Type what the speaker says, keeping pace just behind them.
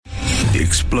The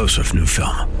explosive new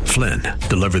film, Flynn,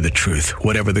 deliver the truth,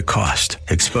 whatever the cost,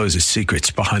 exposes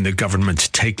secrets behind the government's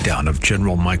takedown of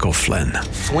General Michael Flynn.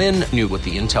 Flynn knew what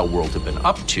the intel world had been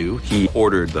up to. He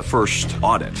ordered the first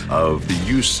audit of the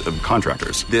use of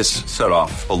contractors. This set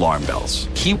off alarm bells.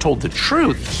 He told the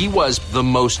truth. He was the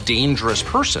most dangerous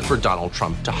person for Donald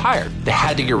Trump to hire. They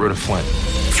had to get rid of Flynn.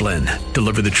 Flynn,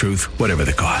 deliver the truth, whatever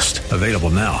the cost. Available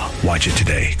now. Watch it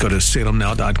today. Go to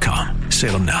salemnow.com.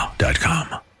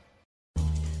 salemnow.com.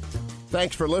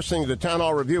 Thanks for listening to the Town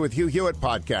Hall Review with Hugh Hewitt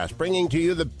podcast, bringing to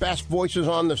you the best voices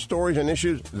on the stories and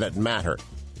issues that matter.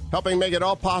 Helping make it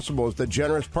all possible is the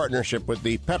generous partnership with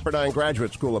the Pepperdine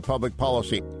Graduate School of Public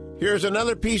Policy. Here's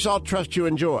another piece I'll trust you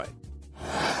enjoy.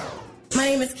 My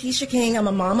name is Keisha King. I'm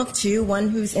a mom of two, one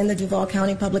who's in the Duval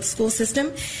County Public School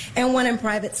System and one in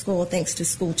private school thanks to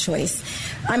school choice.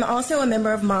 I'm also a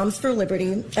member of Moms for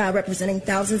Liberty, representing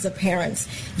thousands of parents.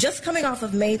 Just coming off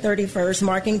of May 31st,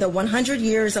 marking the 100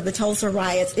 years of the Tulsa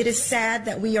riots, it is sad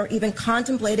that we are even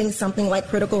contemplating something like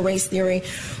critical race theory,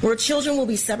 where children will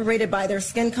be separated by their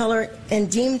skin color and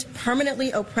deemed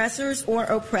permanently oppressors or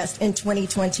oppressed in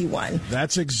 2021.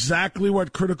 That's exactly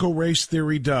what critical race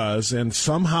theory does, and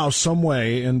somehow, some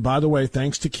way, and by the way,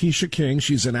 thanks to Keisha King,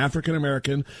 she's an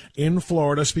African-American in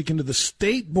Florida speaking to the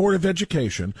State Board of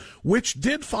Education, which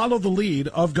did follow the lead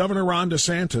of Governor Ron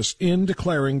DeSantis in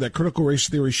declaring that critical race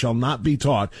theory shall not be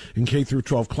taught in K through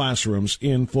 12 classrooms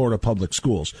in Florida public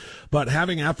schools. But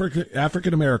having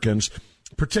African-Americans,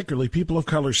 particularly people of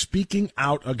color, speaking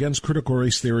out against critical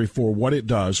race theory for what it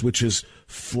does, which is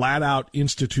flat out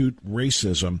institute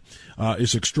racism,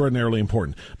 is extraordinarily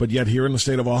important. But yet here in the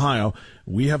state of Ohio,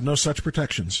 we have no such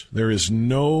protections. There is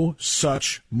no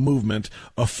such movement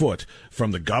afoot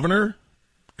from the governor.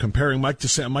 Comparing Mike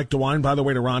DeWine, by the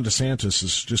way, to Ron DeSantis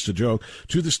is just a joke,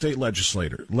 to the state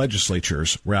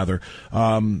legislatures, rather.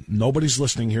 Nobody's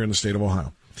listening here in the state of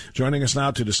Ohio. Joining us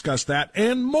now to discuss that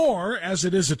and more, as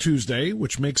it is a Tuesday,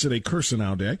 which makes it a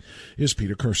Kirsanow day, is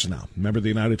Peter Kirsanow, member of the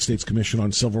United States Commission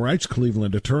on Civil Rights,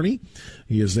 Cleveland attorney.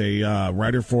 He is a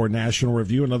writer for National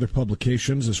Review and other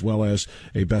publications, as well as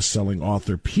a best-selling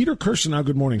author. Peter Kirsanow,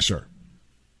 good morning, sir.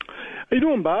 How you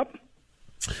doing, Bob?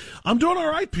 I'm doing all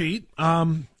right, Pete.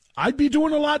 I'd be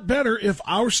doing a lot better if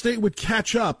our state would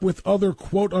catch up with other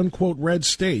quote-unquote red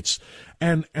states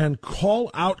and call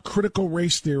out critical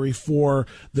race theory for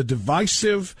the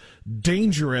divisive,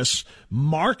 dangerous,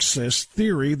 Marxist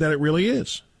theory that it really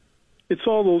is. It's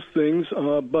all those things,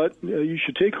 but you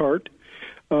should take heart.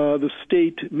 The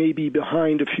state may be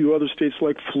behind a few other states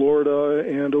like Florida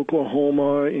and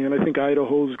Oklahoma, and I think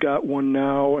Idaho's got one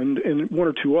now, and one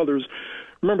or two others.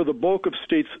 Remember, the bulk of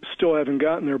states still haven't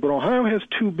gotten there, but Ohio has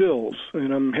two bills,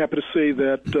 and I'm happy to say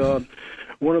that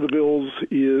one of the bills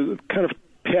is kind of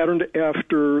patterned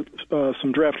after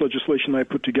some draft legislation I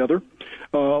put together,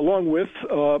 along with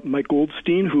Mike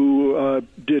Goldstein, who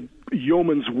did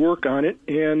yeoman's work on it,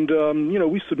 and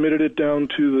we submitted it down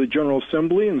to the General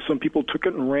Assembly, and some people took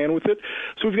it and ran with it.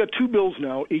 So we've got two bills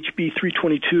now, HB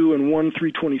 322 and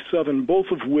 327, both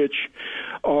of which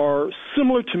are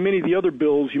similar to many of the other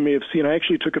bills you may have seen. I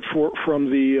actually took it from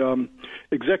the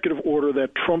executive order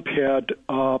that Trump had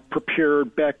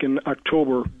prepared back in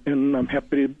October, and I'm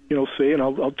happy to say, and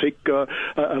I'll take.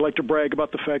 I like to brag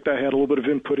about the fact I had a little bit of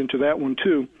input into that one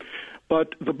too.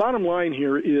 But the bottom line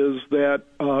here is that,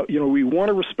 we want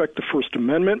to respect the First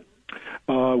Amendment.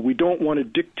 We don't want to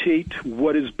dictate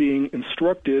what is being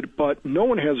instructed, but no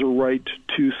one has a right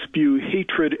to spew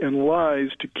hatred and lies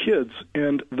to kids,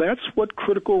 and that's what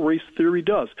critical race theory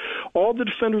does. All the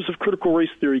defenders of critical race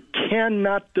theory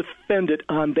cannot defend it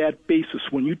on that basis.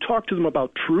 When you talk to them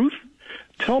about truth,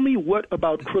 tell me what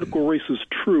about critical race is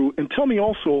true, and tell me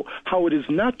also how it is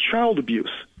not child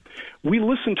abuse. We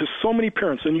listen to so many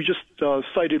parents, and you just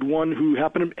cited one who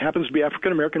happens to be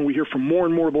African-American. We hear from more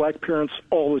and more black parents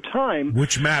all the time.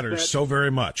 Which matters so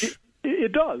very much.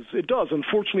 It does. It does.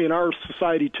 Unfortunately, in our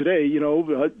society today, you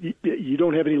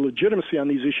don't have any legitimacy on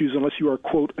these issues unless you are,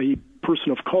 quote, a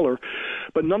person of color.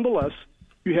 But nonetheless,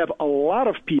 you have a lot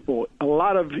of people, a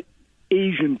lot of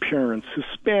Asian parents,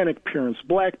 Hispanic parents,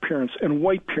 black parents, and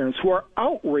white parents who are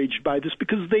outraged by this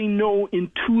because they know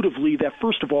intuitively that,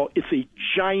 first of all, it's a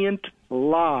giant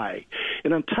lie.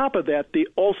 And on top of that, they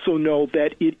also know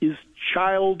that it is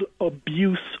child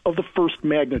abuse of the first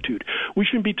magnitude. We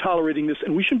shouldn't be tolerating this,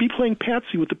 and we shouldn't be playing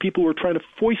patsy with the people who are trying to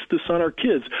foist this on our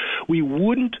kids. We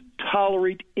wouldn't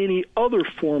tolerate any other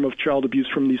form of child abuse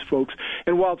from these folks.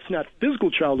 And while it's not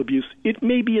physical child abuse, it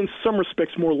may be in some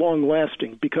respects more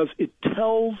long-lasting because it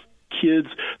tells kids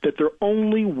that their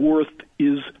only worth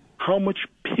is how much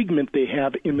pigment they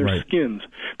have in their skins.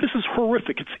 This is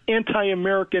horrific. It's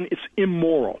anti-American. It's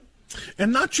immoral.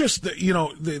 And not just,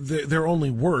 their only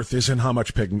worth is in how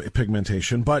much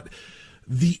pigmentation, but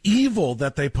the evil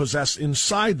that they possess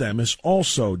inside them is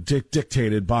also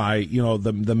dictated by,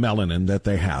 the melanin that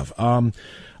they have.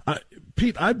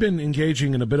 Pete, I've been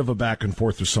engaging in a bit of a back and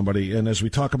forth with somebody, and as we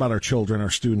talk about our children, our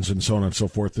students, and so on and so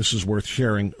forth, this is worth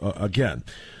sharing again.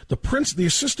 The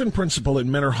assistant principal at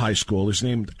Mentor High School is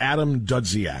named Adam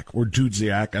Dudziak, or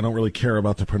Dudziak. I don't really care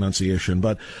about the pronunciation,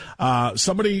 but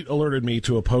somebody alerted me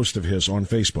to a post of his on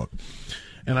Facebook.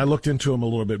 And I looked into him a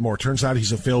little bit more. Turns out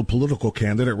he's a failed political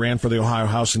candidate, ran for the Ohio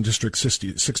House in District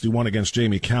 61 against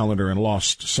Jamie Callender and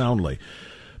lost soundly.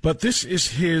 But this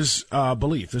is his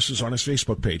belief. This is on his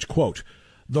Facebook page. Quote,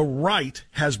 "The right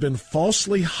has been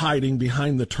falsely hiding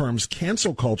behind the terms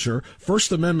cancel culture,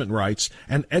 First Amendment rights,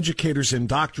 and educators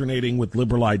indoctrinating with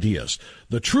liberal ideas.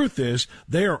 The truth is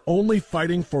they are only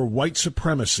fighting for white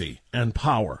supremacy and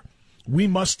power. We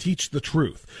must teach the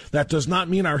truth. That does not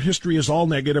mean our history is all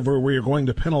negative or we are going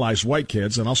to penalize white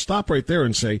kids." And I'll stop right there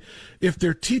and say, if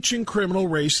they're teaching criminal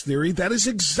race theory, that is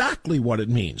exactly what it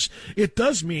means. It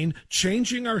does mean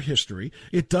changing our history.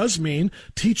 It does mean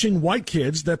teaching white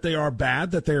kids that they are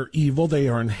bad, that they are evil, they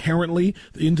are inherently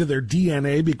into their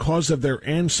DNA because of their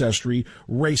ancestry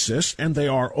racist, and they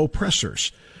are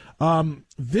oppressors.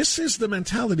 This is the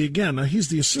mentality. Again, he's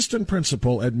the assistant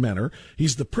principal at Mentor.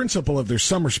 He's the principal of their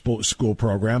summer school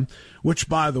program, which,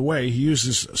 by the way, he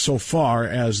uses so far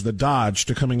as the dodge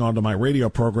to coming onto my radio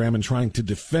program and trying to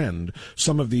defend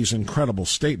some of these incredible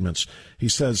statements. He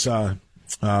says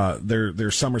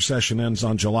their summer session ends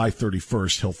on July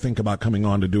 31st. He'll think about coming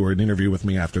on to do an interview with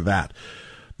me after that.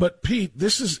 But, Pete,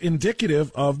 this is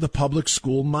indicative of the public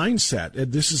school mindset.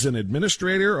 This is an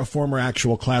administrator, a former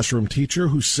actual classroom teacher,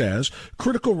 who says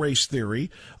critical race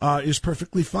theory is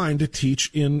perfectly fine to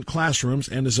teach in classrooms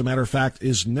and, as a matter of fact,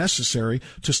 is necessary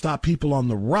to stop people on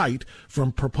the right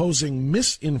from proposing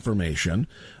misinformation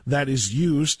that is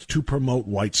used to promote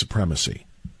white supremacy.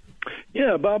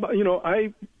 Yeah, Bob,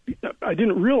 I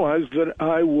didn't realize that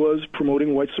I was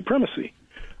promoting white supremacy.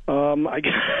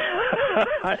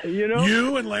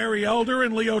 You and Larry Elder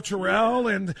and Leo Terrell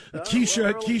and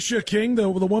Keisha King, the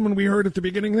woman we heard at the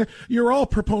beginning there, you're all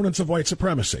proponents of white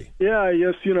supremacy. Yeah,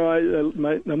 yes,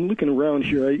 I'm looking around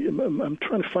here. I'm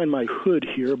trying to find my hood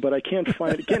here, but I can't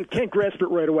find it. Can't grasp it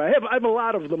right away. I have a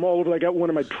lot of them all over. I got one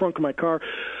in my trunk of my car.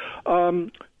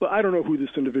 But I don't know who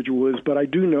this individual is, but I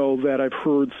do know that I've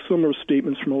heard similar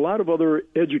statements from a lot of other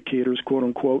educators, quote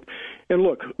unquote. And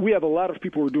look, we have a lot of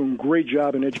people who are doing a great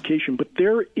job in education, but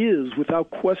there is,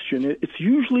 without question, it's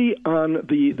usually on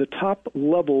the top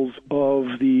levels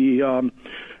of the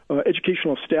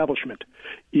educational establishment.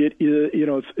 It is,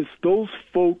 it's those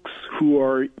folks who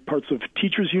are parts of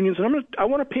teachers' unions, and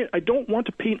I don't want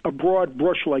to paint a broad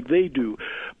brush like they do,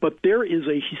 but there is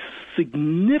a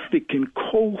significant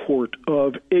cohort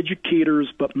of educators,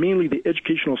 but mainly the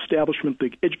educational establishment,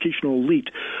 the educational elite,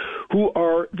 who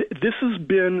are. This has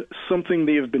been something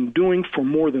they have been doing for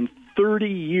more than 30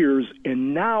 years,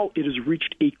 and now it has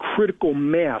reached a critical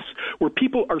mass where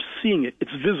people are seeing it.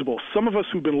 It's visible. Some of us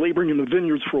who've been laboring in the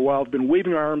vineyards for a while have been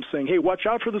waving our arms saying, hey, watch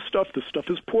out for this stuff. This stuff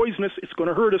is poisonous. It's going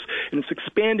to hurt us, and it's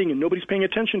expanding, and nobody's paying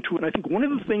attention to it. And I think one of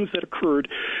the things that occurred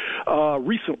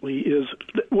recently is,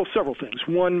 several things.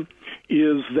 One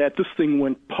is that this thing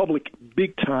went public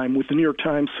big time with the New York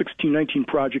Times 1619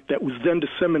 Project that was then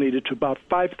disseminated to about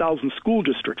 5,000 school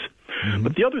districts. Mm-hmm.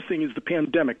 But the other thing is the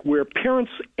pandemic, where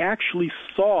parents actually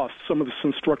saw some of this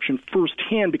instruction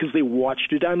firsthand because they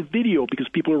watched it on video, because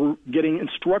people are getting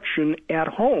instruction at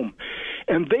home.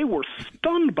 And they were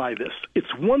stunned by this.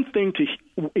 It's one thing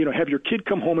to have your kid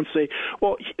come home and say,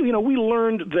 well, we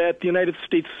learned that the United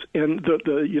States and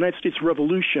the United States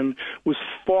Revolution was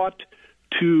fought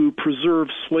to preserve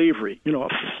slavery. A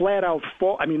flat-out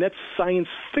fault. I mean, that's science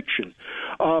fiction.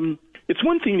 It's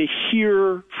one thing to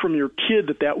hear from your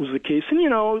kid that was the case.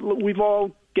 And, we've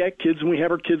all got kids, and we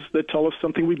have our kids that tell us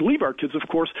something. We believe our kids, of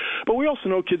course. But we also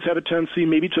know kids have a tendency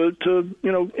maybe to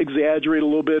exaggerate a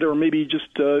little bit, or maybe just,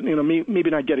 maybe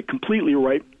not get it completely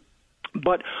right.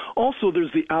 But also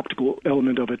there's the optical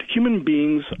element of it. Human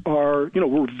beings are,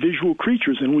 we're visual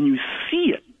creatures. And when you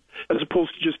see it, as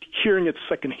opposed to just hearing it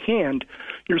secondhand,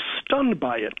 you're stunned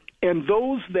by it. And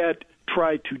those that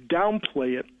try to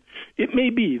downplay it, it may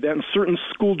be that in certain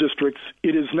school districts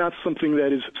it is not something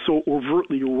that is so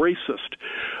overtly racist.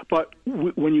 But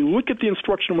when you look at the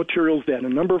instructional materials that a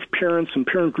number of parents and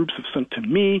parent groups have sent to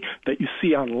me, that you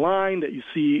see online, that you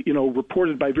see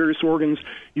reported by various organs,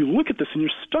 you look at this and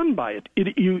you're stunned by it.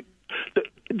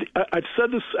 I've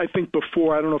said this, I think,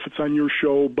 before. I don't know if it's on your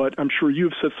show, but I'm sure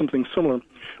you've said something similar.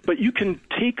 But you can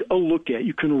take a look at,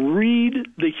 you can read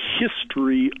the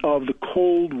history of the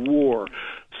Cold War,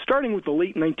 starting with the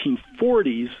late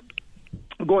 1940s,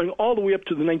 going all the way up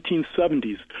to the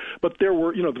 1970s. But there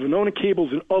were, the Venona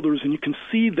cables and others, and you can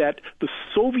see that the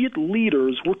Soviet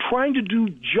leaders were trying to do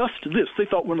just this. They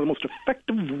thought one of the most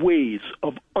effective ways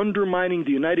of undermining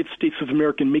the United States of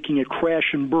America and making it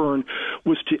crash and burn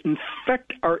was to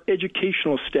infect our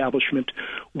educational establishment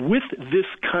with this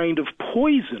kind of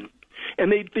poison.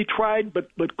 And they tried, but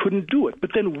couldn't do it.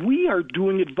 But then we are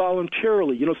doing it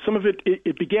voluntarily. Some of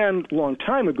it began a long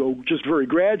time ago, just very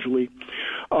gradually.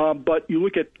 But you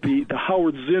look at the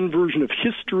Howard Zinn version of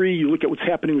history, you look at what's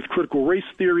happening with critical race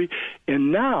theory,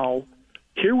 and now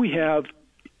here we have,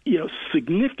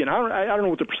 significant, I don't know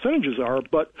what the percentages are,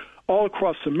 but all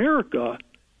across America,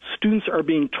 students are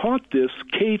being taught this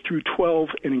K through 12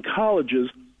 and in colleges,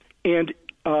 and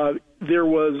there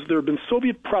have been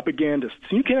Soviet propagandists.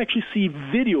 You can actually see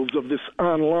videos of this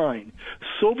online.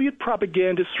 Soviet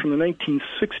propagandists from the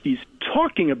 1960s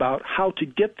talking about how to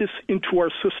get this into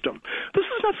our system. This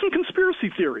is not some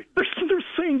conspiracy theory. They're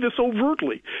saying this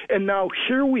overtly. And now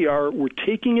here we are, we're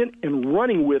taking it and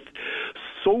running with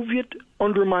Soviet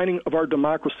undermining of our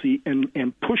democracy and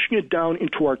pushing it down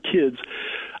into our kids.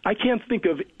 I can't think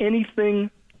of anything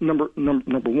number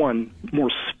one, more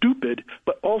stupid,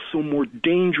 but also more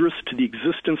dangerous to the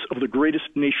existence of the greatest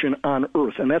nation on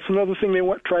earth. And that's another thing they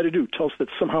try to do, tell us that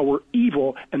somehow we're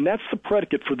evil, and that's the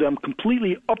predicate for them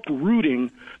completely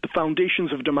uprooting the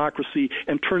foundations of democracy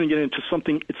and turning it into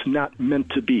something it's not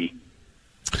meant to be.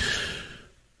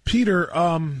 Peter,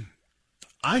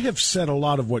 I have said a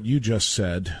lot of what you just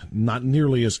said, not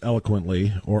nearly as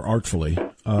eloquently or artfully.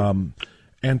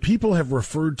 And people have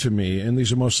referred to me, and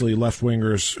these are mostly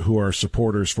left-wingers who are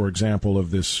supporters, for example, of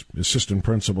this assistant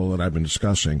principal that I've been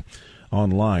discussing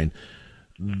online.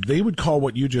 They would call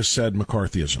what you just said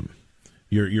McCarthyism.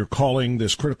 You're calling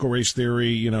this critical race theory,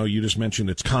 you just mentioned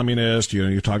it's communist,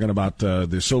 you're talking about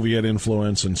the Soviet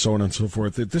influence and so on and so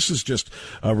forth. This is just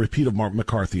a repeat of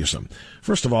McCarthyism.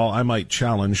 First of all, I might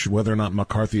challenge whether or not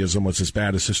McCarthyism was as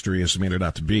bad as history has made it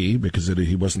out to be, because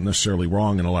he wasn't necessarily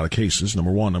wrong in a lot of cases,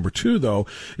 number one. Number two, though,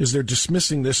 is they're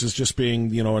dismissing this as just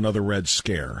being, another Red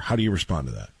Scare. How do you respond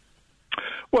to that?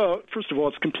 Well, first of all,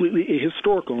 it's completely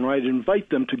ahistorical, and I'd invite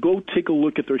them to go take a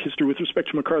look at their history with respect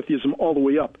to McCarthyism all the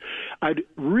way up. I'd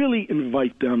really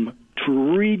invite them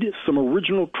to read some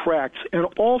original tracts and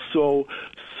also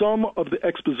some of the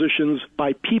expositions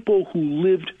by people who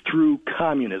lived through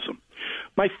communism.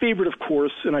 My favorite, of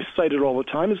course, and I cite it all the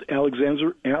time, is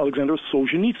Alexander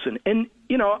Solzhenitsyn. And,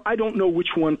 I don't know which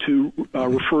one to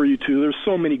refer you to. There's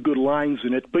so many good lines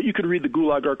in it, but you could read the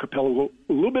Gulag Archipelago,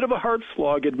 a little bit of a hard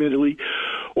slog, admittedly,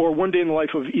 or One Day in the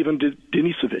Life of Ivan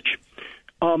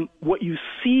Denisovich. What you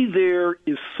see there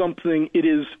is something, it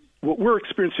is, what we're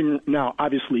experiencing now,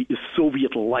 obviously, is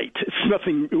Soviet light. It's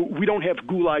nothing, we don't have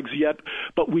gulags yet,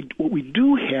 but what we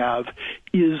do have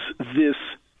is this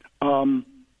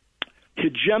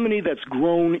hegemony that's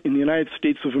grown in the United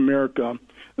States of America.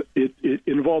 It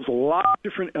involves a lot of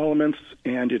different elements,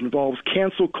 and it involves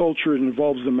cancel culture. It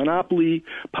involves the monopoly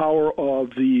power of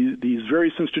these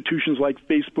various institutions like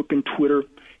Facebook and Twitter,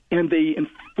 and they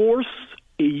enforce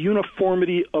a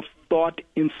uniformity of thought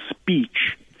and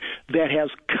speech that has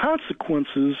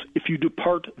consequences if you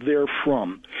depart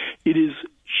therefrom. It is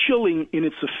chilling in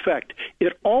its effect.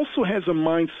 It also has a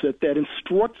mindset that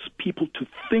instructs people to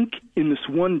think in this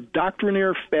one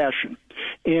doctrinaire fashion.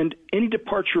 And any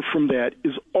departure from that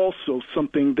is also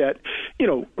something that,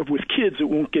 with kids, it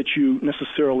won't get you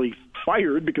necessarily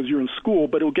fired because you're in school,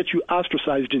 but it'll get you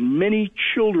ostracized, and many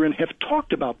children have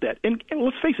talked about that. And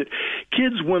let's face it,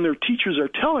 kids, when their teachers are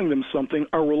telling them something,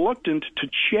 are reluctant to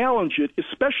challenge it,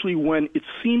 especially when it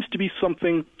seems to be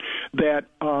something that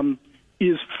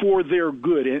is for their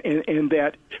good, and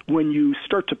that when you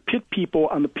start to pit people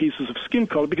on the basis of skin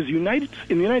color, because in the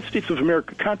United States of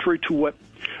America, contrary to what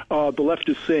the left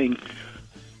is saying,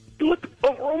 look,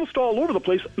 almost all over the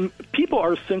place, people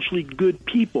are essentially good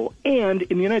people. And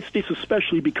in the United States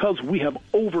especially, because we have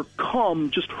overcome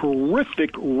just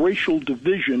horrific racial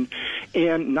division,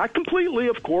 and not completely,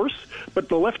 of course, but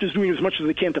the left is doing as much as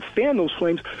they can to fan those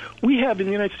flames, we have in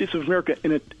the United States of America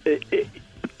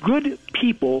good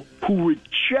people who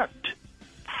reject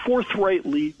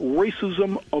forthrightly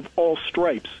racism of all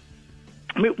stripes.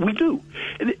 I mean, we do.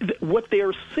 What they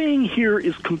are saying here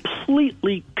is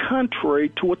completely contrary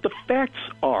to what the facts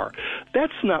are.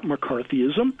 That's not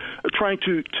McCarthyism. Trying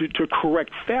to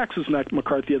correct facts is not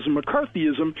McCarthyism.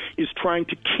 McCarthyism is trying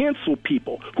to cancel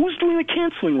people. Who's doing the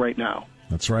canceling right now?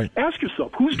 That's right. Ask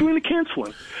yourself, who's doing the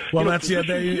canceling? Well,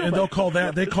 they'll call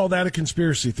that a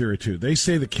conspiracy theory too. They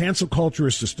say the cancel culture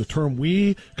is just a term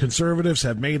we conservatives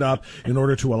have made up in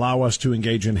order to allow us to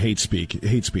engage in hate speech,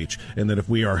 and that if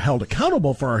we are held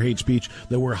accountable for our hate speech,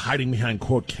 that we're hiding behind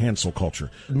quote cancel culture.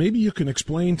 Maybe you can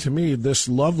explain to me this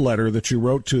love letter that you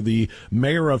wrote to the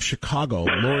mayor of Chicago,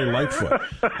 Lori Lightfoot.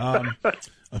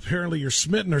 Apparently you're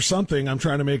smitten or something. I'm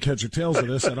trying to make heads or tails of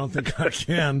this. I don't think I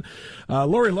can.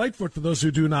 Lori Lightfoot, for those who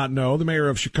do not know, the mayor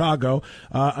of Chicago,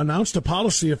 announced a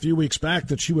policy a few weeks back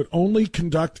that she would only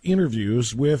conduct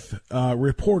interviews with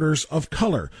reporters of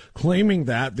color, claiming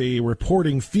that the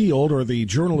reporting field or the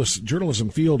journalism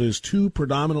field is too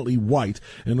predominantly white.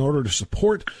 In order to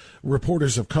support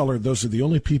reporters of color, those are the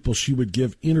only people she would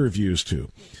give interviews to.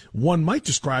 One might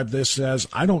describe this as,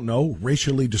 I don't know,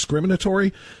 racially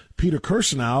discriminatory. Peter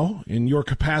Kirsanow, in your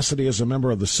capacity as a member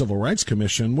of the Civil Rights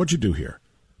Commission, what'd you do here?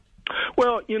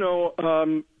 Well,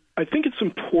 I think it's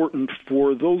important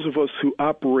for those of us who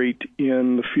operate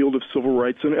in the field of civil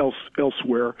rights and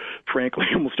elsewhere, frankly,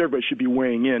 almost everybody should be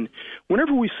weighing in.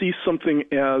 Whenever we see something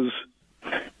as,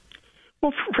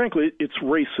 well, frankly, it's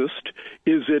racist.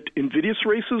 Is it invidious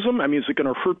racism? I mean, is it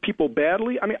going to hurt people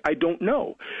badly? I mean, I don't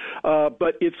know.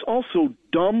 But it's also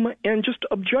dumb and just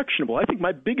objectionable. I think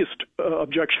my biggest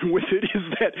objection with it is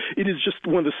that it is just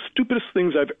one of the stupidest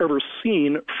things I've ever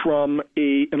seen from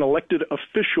an elected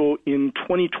official in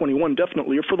 2021,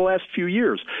 definitely, or for the last few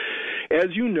years.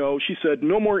 As you know, she said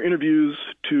no more interviews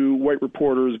to white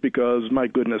reporters because, my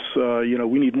goodness,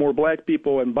 we need more black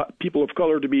people and people of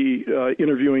color to be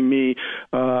interviewing me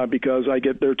because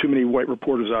there are too many white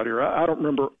reporters out here. I don't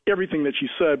remember everything that she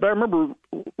said, but I remember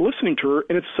listening to her,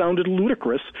 and it sounded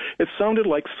ludicrous. It sounded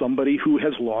like somebody who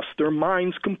has lost their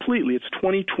minds completely. It's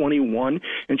 2021,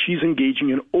 and she's engaging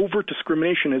in overt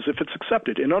discrimination as if it's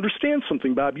accepted. And understand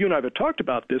something, Bob, you and I have talked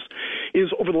about this, is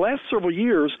over the last several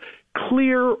years,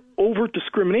 clear, overt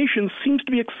discrimination seems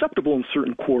to be acceptable in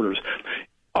certain quarters,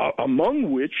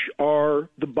 among which are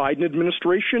the Biden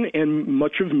administration and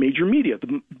much of major media.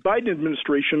 The Biden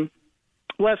administration,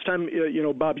 last time,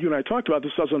 Bob, you and I talked about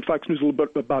this, I was on Fox News a little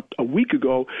bit about a week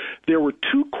ago, there were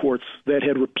two courts that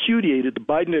had repudiated the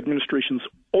Biden administration's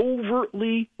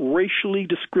overtly racially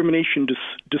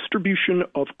distribution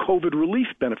of COVID relief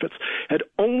benefits.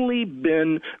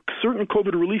 Certain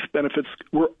COVID relief benefits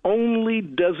were only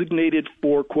designated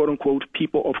for, quote-unquote,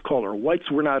 people of color.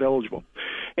 Whites were not eligible.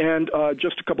 And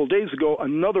just a couple of days ago,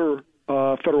 another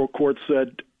federal court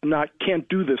said, can't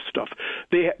do this stuff.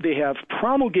 They have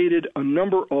promulgated a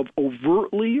number of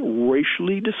overtly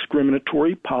racially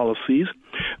discriminatory policies.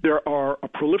 There are a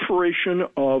proliferation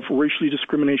of racially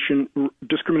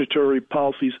discriminatory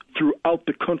policies throughout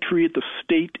the country at the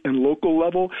state and local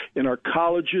level, in our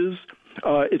colleges.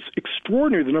 It's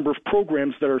extraordinary the number of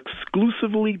programs that are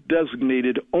exclusively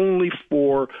designated only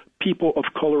for people of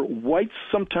color, whites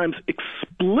sometimes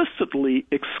explicitly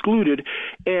excluded,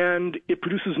 and it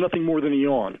produces nothing more than a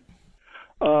yawn.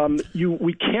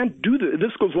 We can't do this.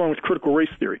 This goes along with critical race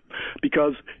theory,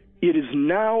 because it is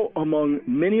now among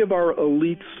many of our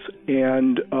elites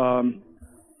and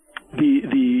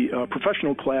the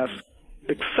professional class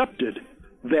accepted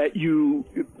that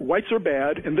whites are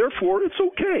bad, and therefore it's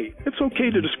okay. It's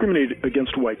okay to discriminate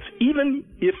against whites, even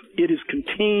if it is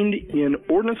contained in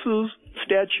ordinances,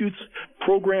 statutes,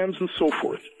 programs, and so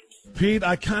forth. Pete,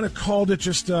 I kind of called it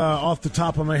just off the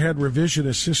top of my head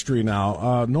revisionist history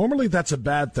now. Normally that's a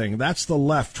bad thing. That's the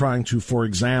left trying to, for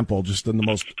example, just in the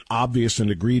most obvious and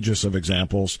egregious of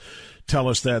examples, tell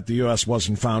us that the U.S.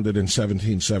 wasn't founded in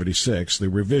 1776. The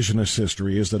revisionist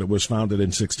history is that it was founded in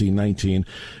 1619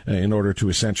 in order to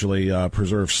essentially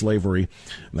preserve slavery.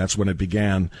 And that's when it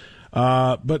began.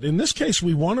 But in this case,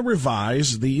 we want to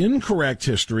revise the incorrect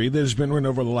history that has been written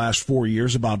over the last 4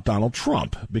 years about Donald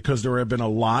Trump, because there have been a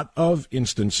lot of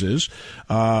instances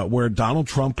where Donald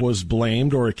Trump was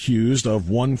blamed or accused of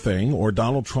one thing, or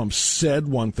Donald Trump said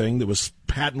one thing that was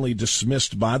patently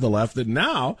dismissed by the left, that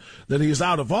now that he is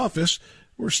out of office,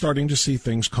 we're starting to see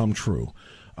things come true.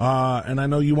 And I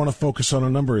know you want to focus on a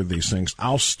number of these things.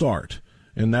 I'll start.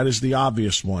 And that is the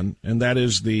obvious one, and that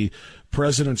is the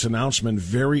president's announcement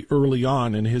very early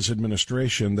on in his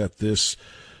administration that this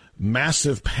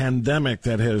massive pandemic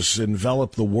that has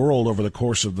enveloped the world over the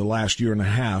course of the last year and a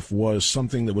half was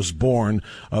something that was born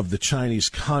of the Chinese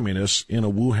communists in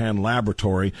a Wuhan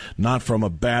laboratory, not from a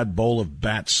bad bowl of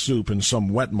bat soup in some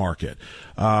wet market.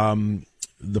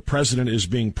 The president is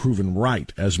being proven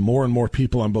right as more and more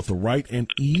people on both the right and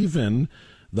even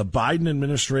the Biden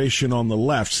administration on the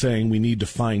left saying we need to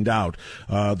find out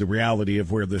the reality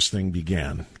of where this thing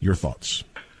began. Your thoughts?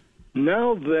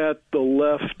 Now that the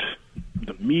left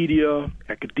the media,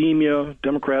 academia,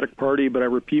 Democratic Party, but I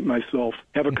repeat myself,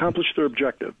 have accomplished their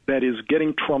objective, that is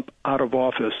getting Trump out of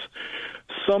office.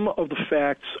 Some of the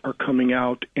facts are coming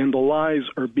out and the lies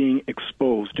are being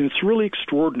exposed. And it's really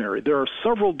extraordinary. There are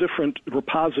several different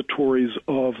repositories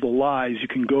of the lies you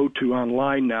can go to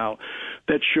online now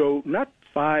that show not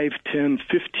 5, 10,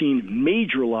 15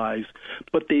 major lies,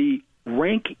 but they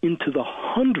rank into the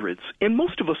hundreds. And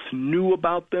most of us knew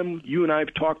about them. You and I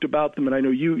have talked about them, and I know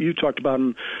you talked about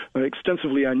them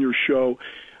extensively on your show.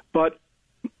 But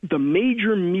the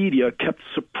major media kept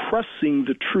suppressing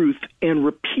the truth and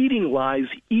repeating lies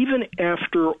even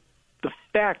after the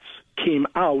facts came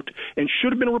out and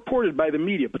should have been reported by the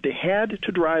media, but they had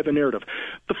to drive a narrative.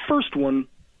 The first one,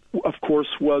 of course,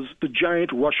 was the giant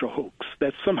Russia hoax,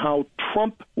 that somehow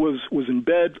Trump was in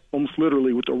bed, almost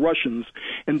literally, with the Russians,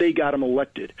 and they got him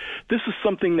elected. This is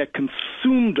something that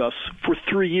consumed us for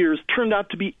 3 years, turned out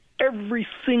to be every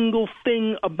single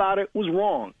thing about it was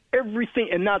wrong. Everything,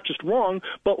 and not just wrong,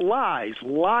 but lies.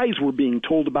 Lies were being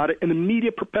told about it, and the media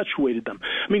perpetuated them.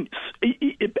 I mean,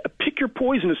 pick your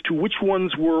poison as to which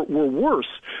ones were worse,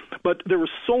 but there were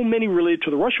so many related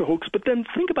to the Russia hoax, but then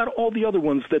think about all the other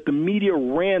ones that the media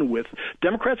ran with.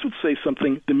 Democrats would say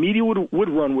something, the media would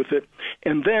run with it,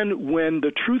 and then when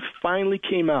the truth finally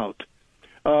came out,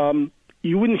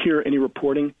 you wouldn't hear any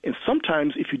reporting, and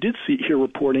sometimes if you did hear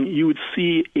reporting, you would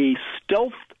see a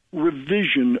stealth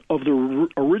revision of the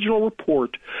original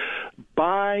report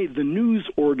by the news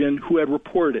organ who had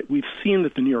reported it. We've seen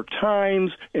that the New York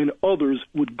Times and others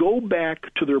would go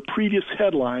back to their previous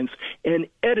headlines and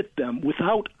edit them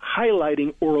without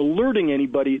highlighting or alerting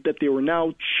anybody that they were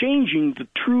now changing the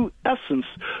true essence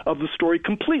of the story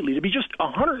completely, to be just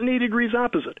 180 degrees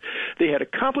opposite. They had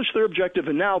accomplished their objective,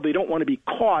 and now they don't want to be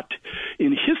caught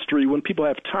in history when people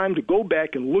have time to go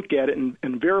back and look at it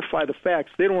and verify the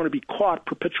facts. They don't want to be caught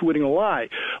perpetuating a lie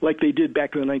like they did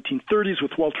back in the 1930s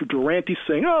with Walter Duranty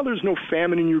saying, oh, there's no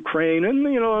famine in Ukraine, and,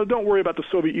 don't worry about the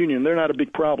Soviet Union. They're not a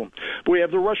big problem. But we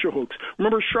have the Russia hoax.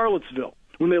 Remember Charlottesville,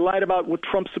 when they lied about what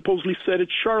Trump supposedly said at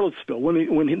Charlottesville,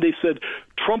 when they said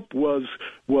Trump was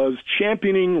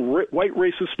championing white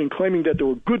racists and claiming that there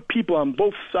were good people on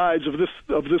both sides of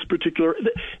this particular.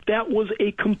 That was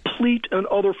a complete and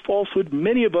utter falsehood.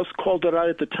 Many of us called it out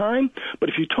at the time, but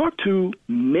if you talk to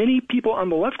many people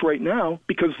on the left right now,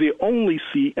 because they only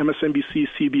see MSNBC,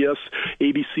 CBS,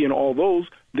 ABC, and all those,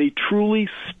 they truly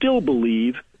still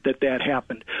believe that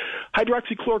happened.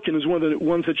 Hydroxychloroquine is one of the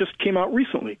ones that just came out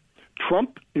recently.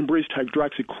 Trump embraced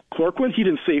hydroxychloroquine. He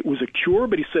didn't say it was a cure,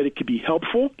 but he said it could be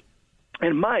helpful.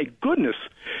 And my goodness,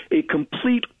 a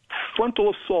complete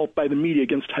frontal assault by the media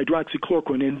against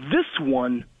hydroxychloroquine. And this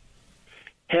one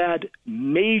had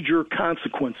major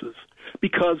consequences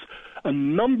because a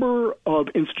number of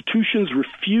institutions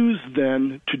refused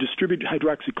then to distribute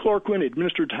hydroxychloroquine,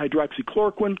 administered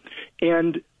hydroxychloroquine,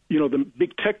 and the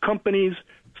big tech companies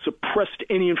suppressed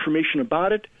any information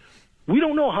about it. We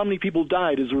don't know how many people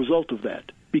died as a result of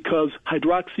that because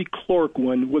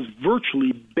hydroxychloroquine was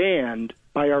virtually banned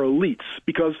by our elites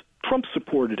because Trump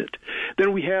supported it.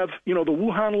 Then we have, the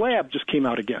Wuhan lab just came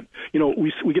out again.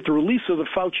 We get the release of the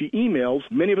Fauci emails.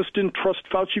 Many of us didn't trust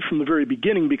Fauci from the very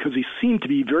beginning because he seemed to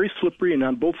be very slippery and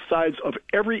on both sides of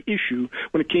every issue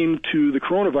when it came to the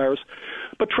coronavirus.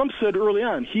 But Trump said early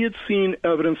on he had seen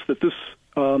evidence that this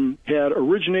had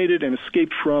originated and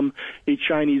escaped from a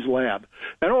Chinese lab.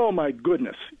 And oh my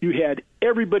goodness, you had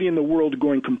everybody in the world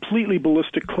going completely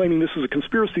ballistic, claiming this is a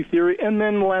conspiracy theory, and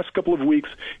then the last couple of weeks,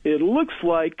 it looks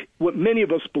like what many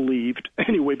of us believed,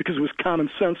 anyway, because it was common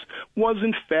sense, was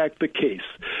in fact the case.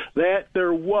 That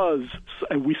there was,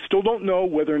 and we still don't know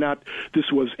whether or not this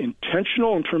was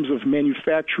intentional in terms of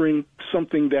manufacturing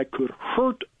something that could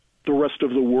hurt the rest of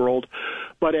the world,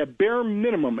 but at bare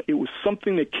minimum, it was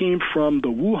something that came from the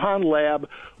Wuhan lab,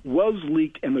 was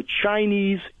leaked, and the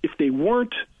Chinese, if they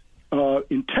weren't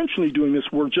intentionally doing this,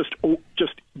 were just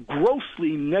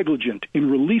grossly negligent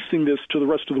in releasing this to the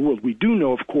rest of the world. We do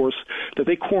know, of course, that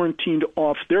they quarantined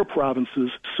off their provinces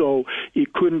so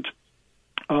it couldn't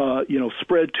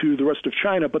spread to the rest of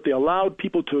China, but they allowed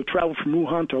people to travel from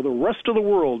Wuhan to the rest of the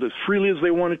world as freely as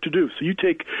they wanted to do. So you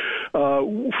take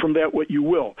from that what you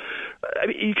will. I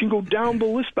mean, you can go down the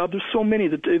list, Bob. There's so many.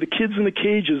 The kids in the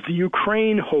cages, the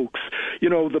Ukraine hoax,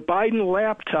 the Biden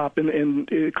laptop and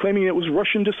claiming it was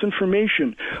Russian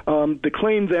disinformation, the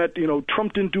claim that,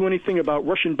 Trump didn't do anything about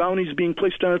Russian bounties being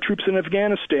placed on our troops in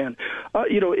Afghanistan.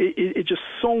 It just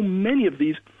so many of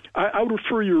these. I would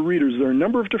refer your readers. There are a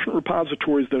number of different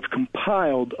repositories that have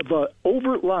compiled the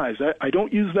overt lies. I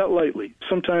don't use that lightly.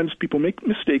 Sometimes people make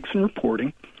mistakes in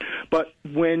reporting. But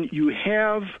when you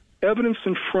have evidence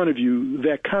in front of you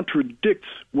that contradicts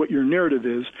what your narrative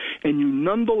is, and you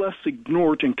nonetheless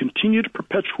ignore it and continue to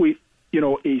perpetuate,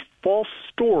 a false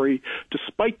story,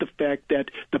 despite the fact that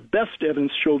the best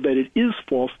evidence showed that it is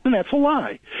false, then that's a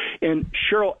lie. And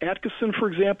Cheryl Atkinson, for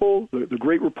example, the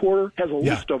great reporter, has a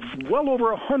list of well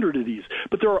over 100 of these.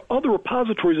 But there are other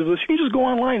repositories of this. You can just go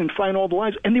online and find all the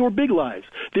lies, and they were big lies.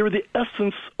 They were the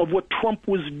essence of what Trump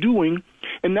was doing.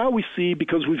 And now we see,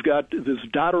 because we've got this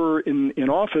dodderer in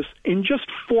office, in just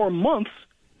 4 months,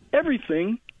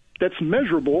 everything that's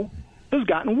measurable has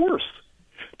gotten worse.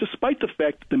 Despite the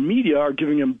fact that the media are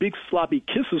giving him big sloppy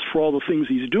kisses for all the things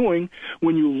he's doing,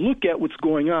 when you look at what's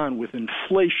going on with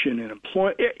inflation and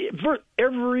employment,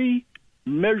 every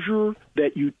measure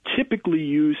that you typically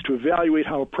use to evaluate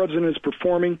how a president is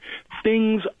performing,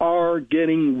 things are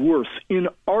getting worse,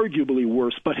 inarguably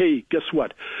worse. But hey, guess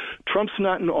what? Trump's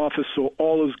not in office, so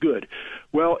all is good.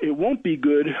 Well, it won't be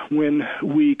good when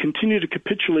we continue to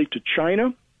capitulate to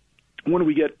China, when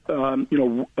we get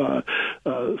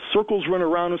circles run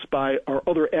around us by our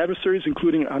other adversaries,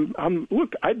 including I'm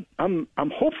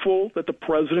hopeful that the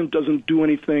president doesn't do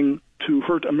anything to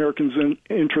hurt Americans'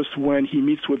 interests when he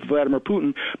meets with Vladimir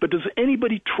Putin. But does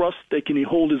anybody trust that he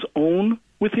hold his own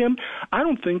with him? I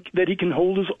don't think that he can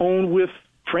hold his own with,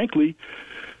 frankly,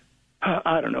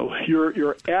 I don't know,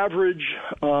 your average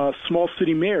small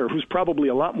city mayor, who's probably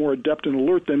a lot more adept and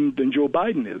alert than Joe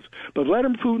Biden is. But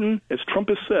Vladimir Putin, as Trump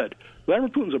has said, Vladimir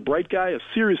Putin's a bright guy, a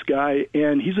serious guy,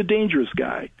 and he's a dangerous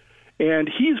guy. And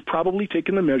he's probably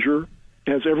taken the measure,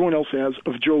 as everyone else has,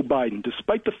 of Joe Biden,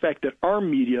 despite the fact that our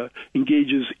media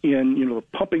engages in, the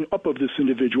pumping up of this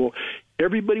individual.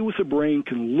 Everybody with a brain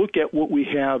can look at what we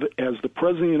have as the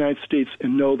President of the United States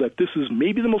and know that this is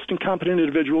maybe the most incompetent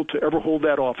individual to ever hold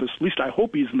that office. At least I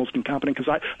hope he's the most incompetent,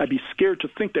 because I'd be scared to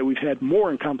think that we've had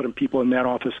more incompetent people in that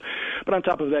office. But on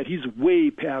top of that, he's way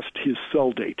past his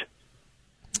sell date.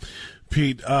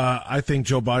 Pete, I think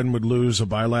Joe Biden would lose a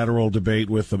bilateral debate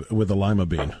with a lima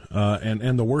bean,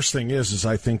 and the worst thing is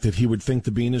I think that he would think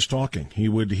the bean is talking. He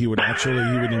would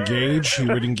engage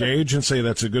and say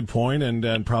that's a good point,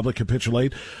 and probably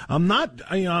capitulate.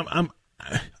 I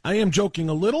am joking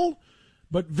a little,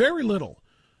 but very little.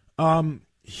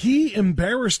 He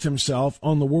embarrassed himself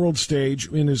on the world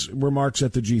stage in his remarks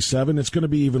at the G7. It's going to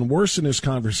be even worse in his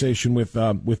conversation with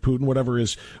Putin, whatever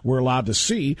we're allowed to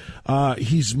see.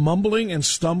 He's mumbling and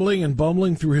stumbling and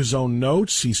bumbling through his own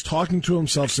notes. He's talking to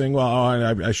himself saying, well,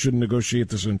 I shouldn't negotiate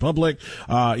this in public.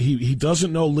 He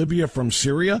doesn't know Libya from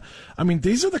Syria. I mean,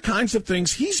 these are the kinds of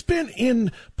things. He's been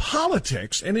in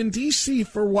politics and in D.C.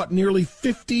 for nearly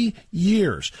 50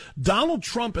 years. Donald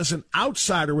Trump, as an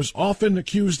outsider, was often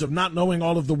accused of not knowing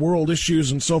all of the world issues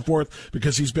and so forth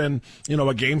because he's been,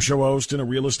 a game show host and a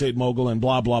real estate mogul and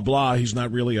blah, blah, blah. He's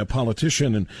not really a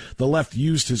politician, and the left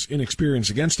used his inexperience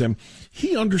against him.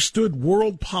 He understood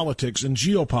world politics and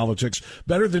geopolitics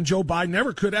better than Joe Biden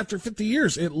ever could after 50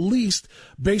 years, at least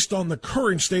based on the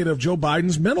current state of Joe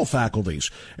Biden's mental faculties.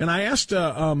 And I asked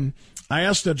Jim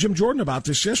Jordan about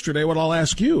this yesterday. What I'll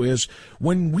ask you is,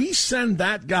 when we send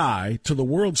that guy to the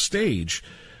world stage,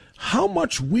 how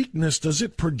much weakness does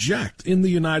it project in the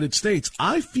United States?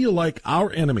 I feel like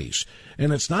our enemies,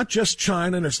 and it's not just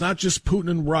China, and it's not just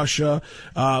Putin and Russia,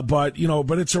 but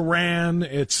it's Iran,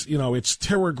 it's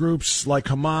terror groups like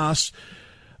Hamas.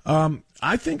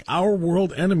 I think our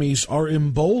world enemies are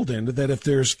emboldened that if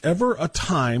there's ever a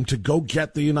time to go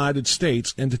get the United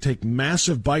States and to take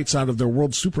massive bites out of their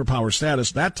world superpower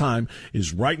status, that time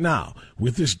is right now.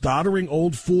 With this doddering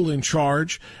old fool in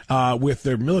charge, with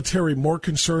their military more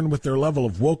concerned with their level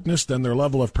of wokeness than their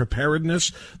level of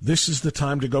preparedness, this is the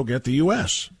time to go get the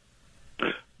U.S.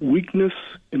 Weakness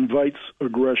invites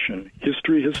aggression.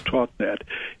 History has taught that.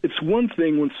 It's one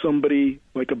thing when somebody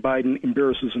like a Biden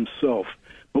embarrasses himself,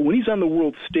 but when he's on the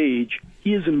world stage,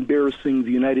 he is embarrassing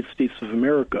the United States of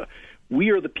America. We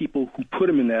are the people who put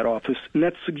him in that office, and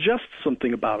that suggests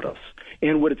something about us.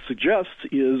 And what it suggests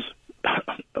is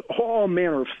all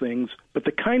manner of things, but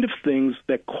the kind of things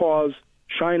that cause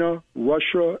China,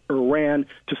 Russia, Iran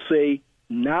to say,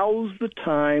 now's the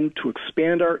time to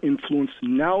expand our influence,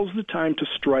 now's the time to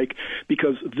strike,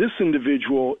 because this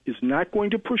individual is not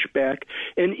going to push back,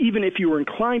 and even if you were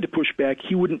inclined to push back,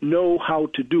 he wouldn't know how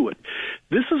to do it.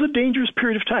 This is a dangerous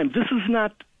period of time. This is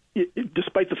not,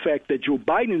 despite the fact that Joe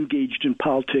Biden engaged in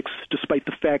politics, despite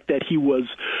the fact that he was,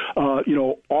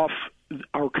 off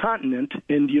our continent,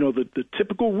 and the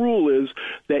typical rule is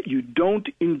that you don't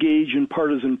engage in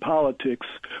partisan politics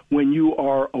when you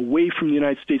are away from the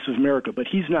United States of America. But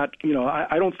he's not,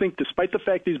 I don't think, despite the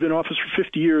fact that he's been in office for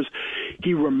 50 years,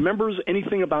 he remembers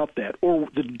anything about that or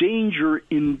the danger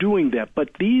in doing that. But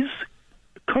these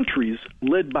countries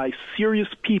led by serious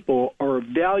people are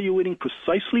evaluating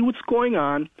precisely what's going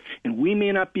on, and we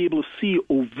may not be able to see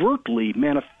overtly,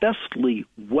 manifestly,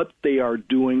 what they are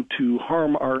doing to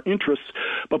harm our interests.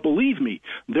 But believe me,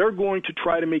 they're going to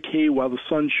try to make hay while the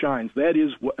sun shines. That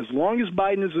is, as long as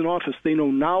Biden is in office, they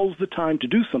know now's the time to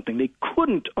do something. They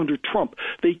couldn't under Trump.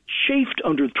 They chafed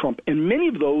under Trump, and many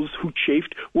of those who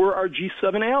chafed were our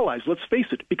G7 allies. Let's face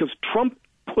it, because Trump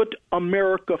put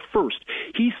America first.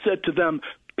 He said to them,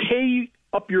 pay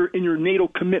up in your NATO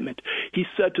commitment. He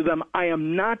said to them, I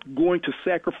am not going to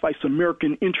sacrifice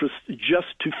American interests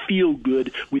just to feel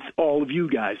good with all of you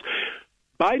guys.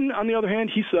 Biden, on the other hand,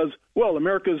 he says, well,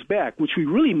 America is back, which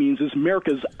really means is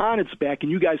America is on its back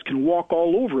and you guys can walk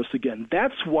all over us again.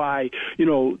 That's why,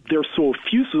 they're so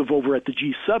effusive over at the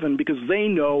G7, because they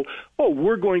know,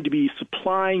 we're going to be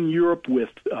supplying Europe with,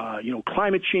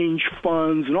 climate change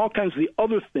funds and all kinds of the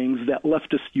other things that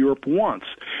leftist Europe wants.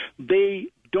 They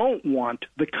don't want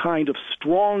the kind of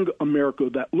strong America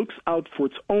that looks out for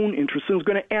its own interests and is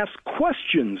going to ask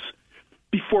questions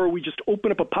before we just open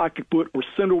up a pocketbook or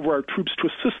send over our troops to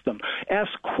assist them.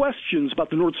 Ask questions about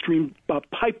the Nord Stream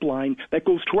pipeline that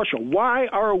goes to Russia. Why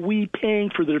are we paying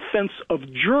for the defense of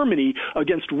Germany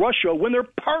against Russia when they're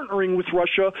partnering with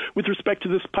Russia with respect to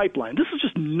this pipeline? This is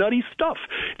just nutty stuff.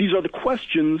 These are the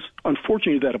questions,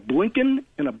 unfortunately, that a Blinken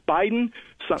and a Biden,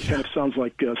 kind of sounds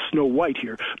like Snow White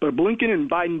here, but a Blinken and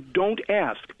Biden don't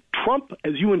ask. Trump,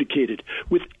 as you indicated,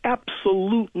 with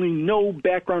absolutely no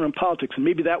background in politics, and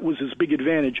maybe that was his big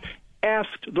advantage,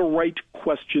 asked the right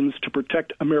questions to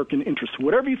protect American interests.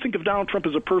 Whatever you think of Donald Trump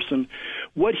as a person,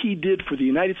 what he did for the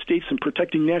United States in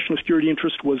protecting national security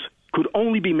interests could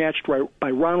only be matched by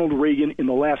Ronald Reagan in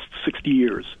the last 60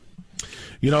 years.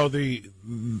 The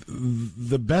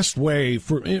best way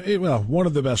one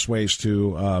of the best ways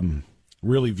to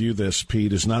really view this,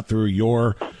 Pete, is not through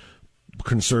your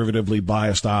conservatively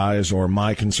biased eyes or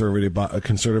my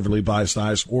conservatively biased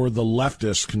eyes or the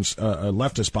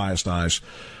leftist biased eyes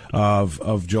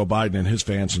of Joe Biden and his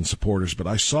fans and supporters. But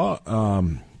I saw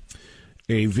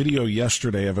a video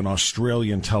yesterday of an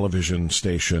Australian television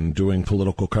station doing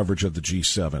political coverage of the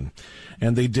G7.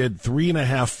 And they did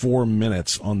 3.5-4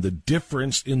 minutes on the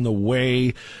difference in the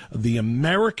way the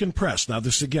American press, now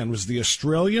this again was the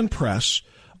Australian press,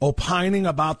 opining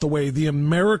about the way the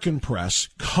American press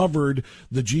covered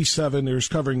the G7, there's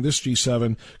covering this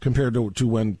G7 compared to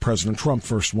when President Trump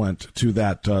first went to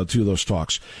those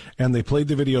talks. And they played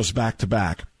the videos back to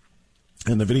back.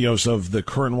 And the videos of the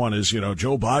current one is,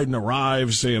 Joe Biden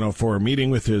arrives, for a meeting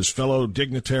with his fellow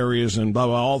dignitaries and blah,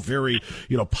 blah, all very,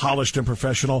 polished and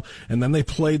professional. And then they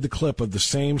played the clip of the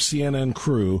same CNN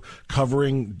crew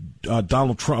covering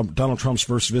Donald Trump's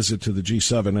first visit to the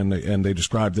G7. And they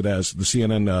described it as, the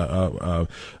CNN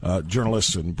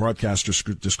journalists and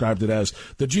broadcasters described it as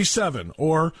the G7,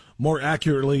 or more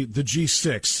accurately, the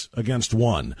G6 against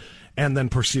one. And then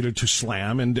proceeded to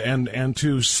slam and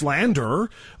to slander,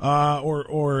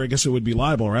 or I guess it would be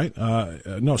libel, right?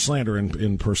 No, slander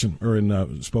in person or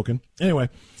in spoken. Anyway,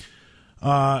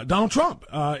 Donald Trump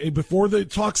before the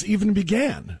talks even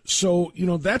began. So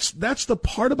that's the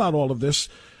part about all of this.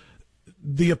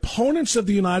 The opponents of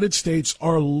the United States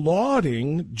are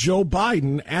lauding Joe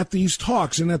Biden at these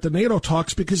talks and at the NATO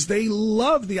talks because they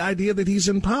love the idea that he's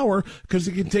in power because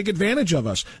he can take advantage of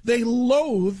us. They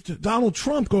loathed Donald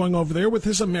Trump going over there with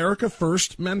his America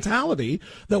First mentality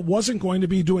that wasn't going to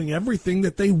be doing everything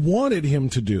that they wanted him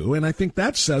to do. And I think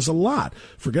that says a lot.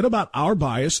 Forget about our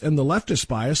bias and the leftist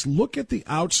bias. Look at the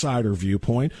outsider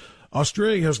viewpoint.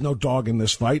 Australia has no dog in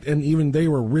this fight, and even they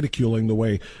were ridiculing the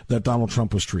way that Donald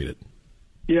Trump was treated.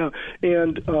 Yeah,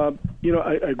 and,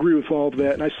 I agree with all of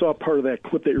that, and I saw part of that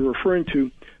clip that you're referring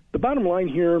to. The bottom line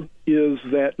here is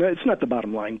that, it's not the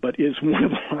bottom line, but is one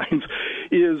of the lines,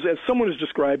 is, as someone has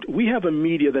described, we have a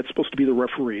media that's supposed to be the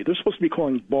referee. They're supposed to be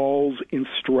calling balls and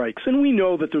strikes, and we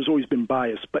know that there's always been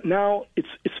bias, but now it's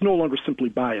no longer simply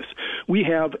bias. We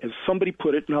have, as somebody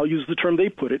put it, and I'll use the term they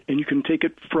put it, and you can take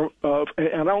it from, and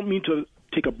I don't mean to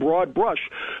take a broad brush,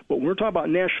 but when we're talking about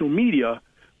national media,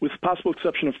 with the possible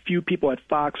exception of few people at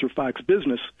Fox or Fox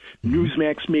Business,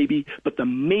 Newsmax maybe, but the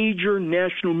major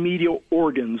national media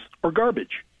organs are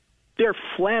garbage. They're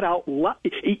flat out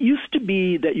it used to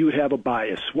be that you would have a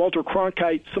bias. Walter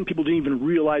Cronkite, some people didn't even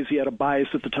realize he had a bias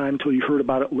at the time until you heard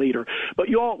about it later. But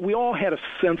we all had a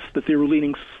sense that they were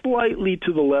leaning slightly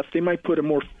to the left. They might put a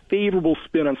more favorable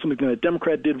spin on something that a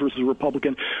Democrat did versus a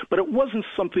Republican, but it wasn't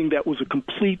something that was a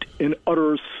complete and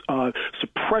utter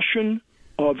suppression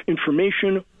of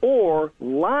information or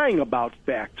lying about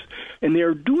facts. And they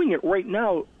are doing it right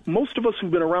now. Most of us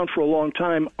who've been around for a long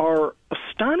time are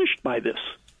astonished by this.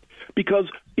 because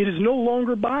it is no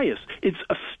longer biased. It's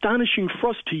astonishing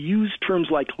for us to use terms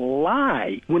like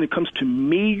lie when it comes to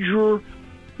major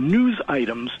news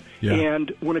items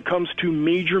and when it comes to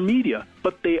major media.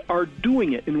 But they are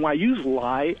doing it. And when I use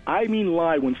lie, I mean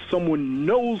lie when someone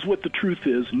knows what the truth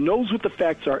is, knows what the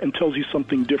facts are, and tells you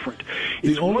something different.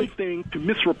 It's one thing to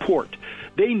misreport.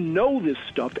 They know this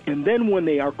stuff, and then when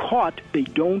they are caught, they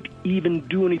don't even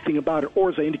do anything about it. Or,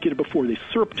 as I indicated before, they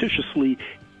surreptitiously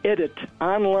edit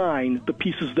online the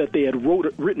pieces that they had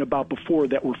written about before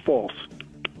that were false.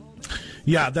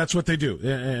 Yeah, that's what they do,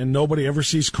 and nobody ever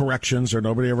sees corrections, or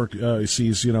nobody ever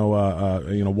sees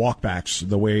walkbacks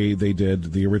the way they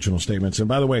did the original statements. And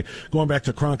by the way, going back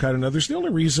to Cronkite and others, the only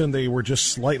reason they were just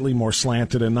slightly more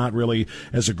slanted and not really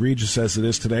as egregious as it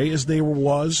is today is there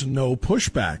was no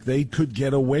pushback. They could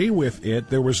get away with it.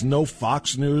 There was no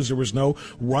Fox News, there was no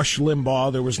Rush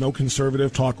Limbaugh, there was no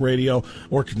conservative talk radio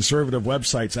or conservative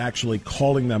websites actually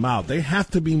calling them out. They have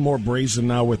to be more brazen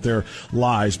now with their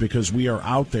lies because we are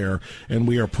out there and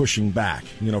we are pushing back.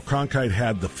 Cronkite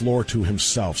had the floor to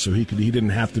himself, so he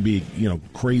didn't have to be,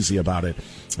 crazy about it.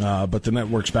 But the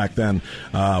networks back then,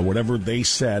 whatever they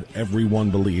said, everyone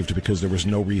believed because there was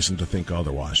no reason to think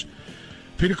otherwise.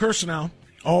 Peter Kirsanow,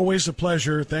 always a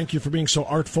pleasure. Thank you for being so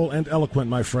artful and eloquent,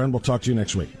 my friend. We'll talk to you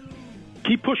next week.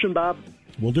 Keep pushing, Bob.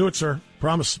 We'll do it, sir.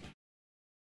 Promise.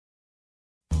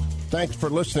 Thanks for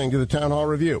listening to the Town Hall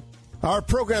Review. Our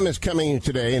program is coming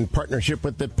today in partnership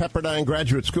with the Pepperdine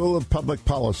Graduate School of Public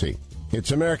Policy. It's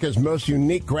America's most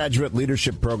unique graduate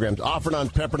leadership programs offered on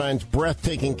Pepperdine's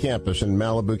breathtaking campus in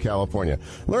Malibu, California.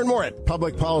 Learn more at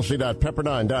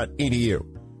publicpolicy.pepperdine.edu.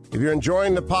 If you're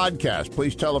enjoying the podcast,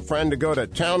 please tell a friend to go to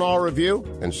Town Hall Review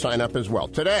and sign up as well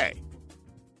today.